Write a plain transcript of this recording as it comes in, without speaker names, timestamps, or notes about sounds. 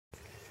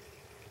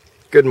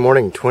Good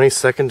morning,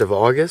 22nd of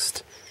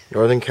August,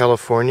 Northern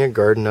California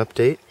garden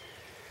update.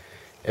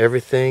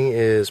 Everything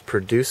is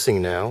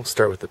producing now.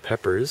 Start with the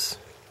peppers.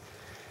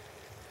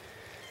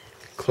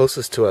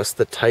 Closest to us,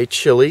 the Thai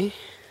chili,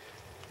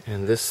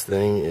 and this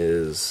thing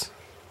is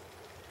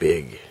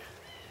big.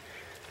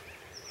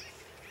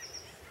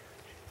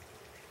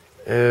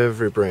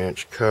 Every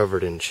branch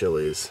covered in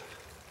chilies.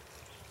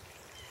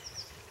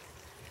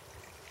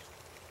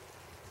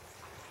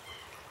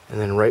 And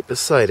then right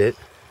beside it,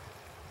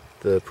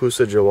 the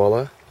Pusa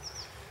Jawala,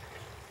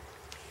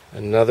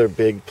 another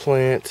big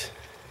plant,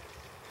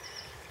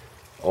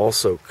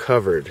 also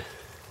covered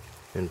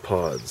in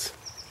pods.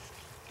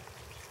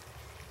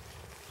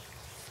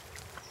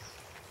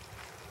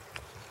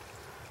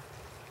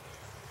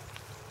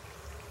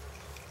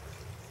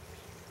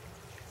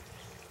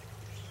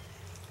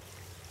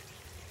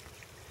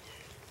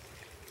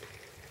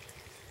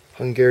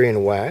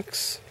 Hungarian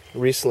wax,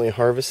 recently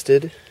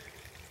harvested,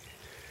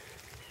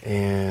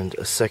 and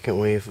a second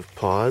wave of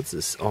pods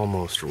is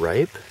almost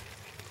ripe.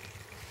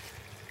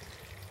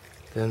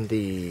 Then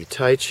the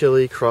Thai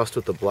chili crossed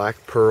with the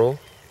black pearl,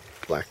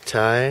 black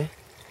Thai,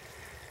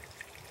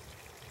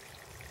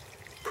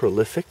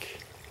 prolific.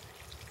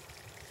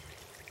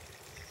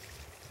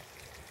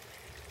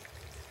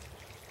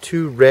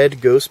 Two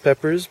red ghost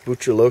peppers,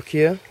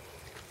 Buchalokia.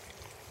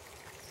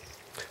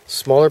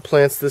 Smaller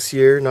plants this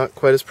year, not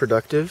quite as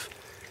productive,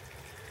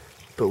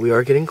 but we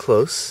are getting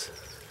close.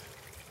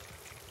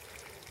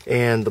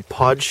 And the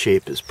pod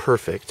shape is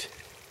perfect.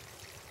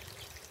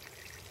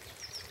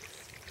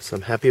 So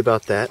I'm happy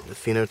about that. The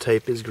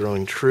phenotype is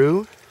growing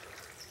true.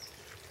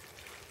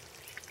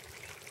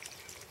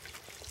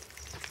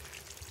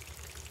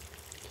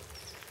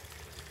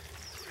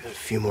 Got a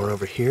few more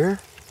over here.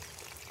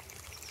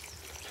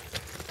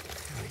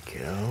 There we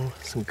go.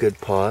 Some good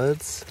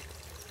pods.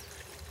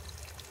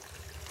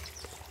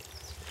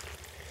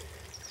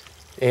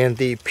 And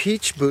the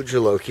peach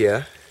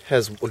Buchalokia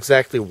has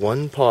exactly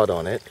one pod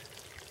on it,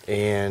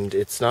 and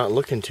it's not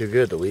looking too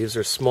good. The leaves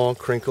are small,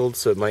 crinkled,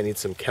 so it might need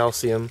some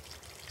calcium.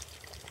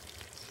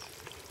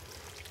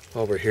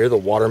 Over here, the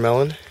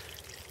watermelon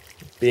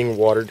being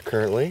watered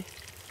currently.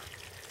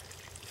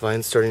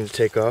 Vine's starting to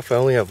take off. I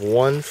only have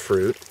one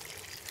fruit,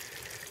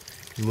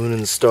 Moon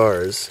and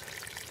Stars,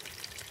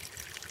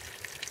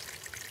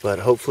 but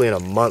hopefully in a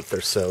month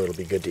or so it'll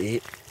be good to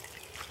eat.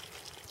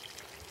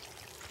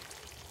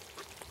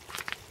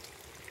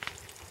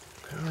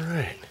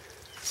 Alright,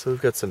 so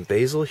we've got some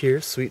basil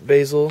here, sweet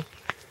basil,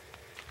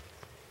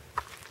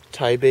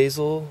 Thai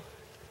basil,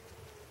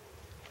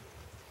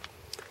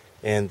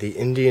 and the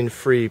Indian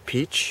free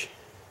peach.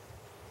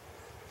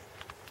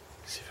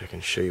 Let's see if I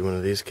can show you one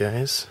of these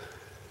guys.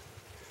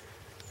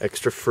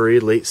 Extra furry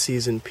late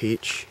season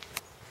peach.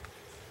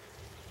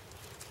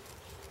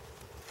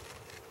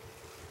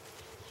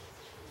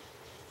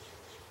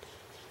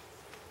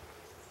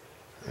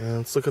 And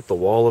let's look at the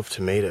wall of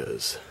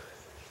tomatoes.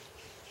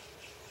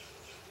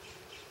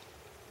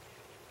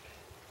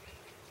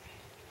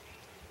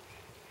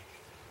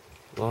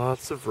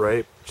 Lots of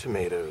ripe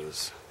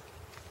tomatoes.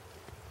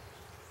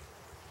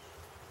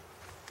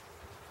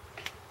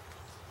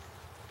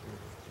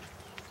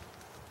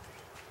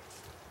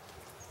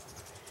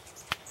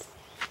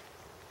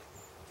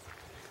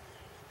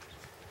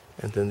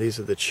 And then these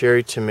are the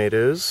cherry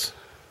tomatoes.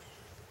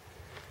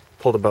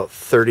 Pulled about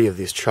 30 of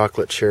these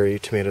chocolate cherry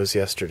tomatoes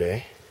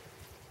yesterday.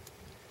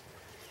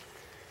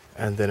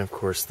 And then of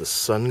course the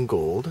sun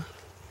gold.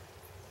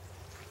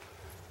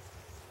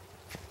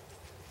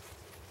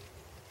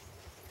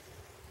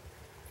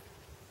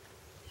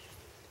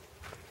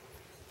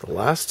 The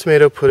last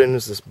tomato put in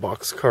is this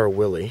Boxcar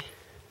Willie.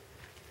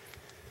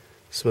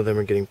 Some of them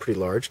are getting pretty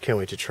large, can't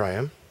wait to try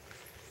them.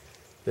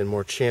 Then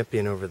more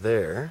champion over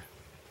there.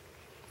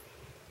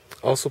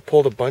 Also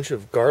pulled a bunch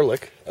of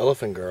garlic,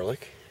 elephant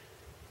garlic.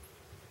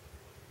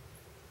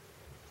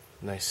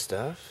 Nice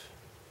stuff.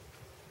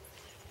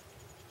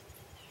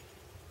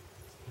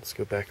 Let's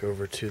go back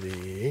over to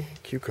the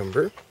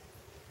cucumber.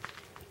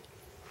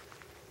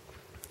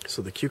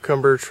 So the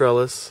cucumber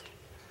trellis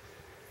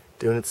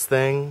doing its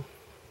thing.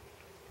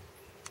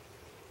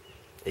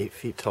 8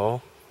 feet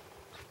tall.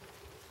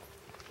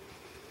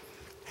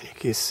 And you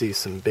can see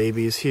some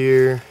babies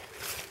here.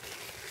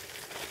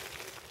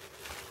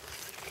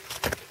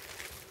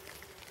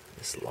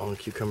 This long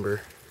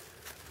cucumber.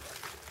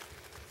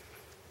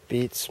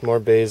 Beets,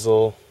 more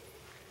basil.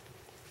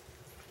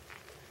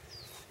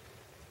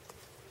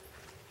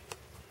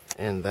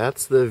 And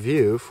that's the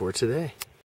view for today.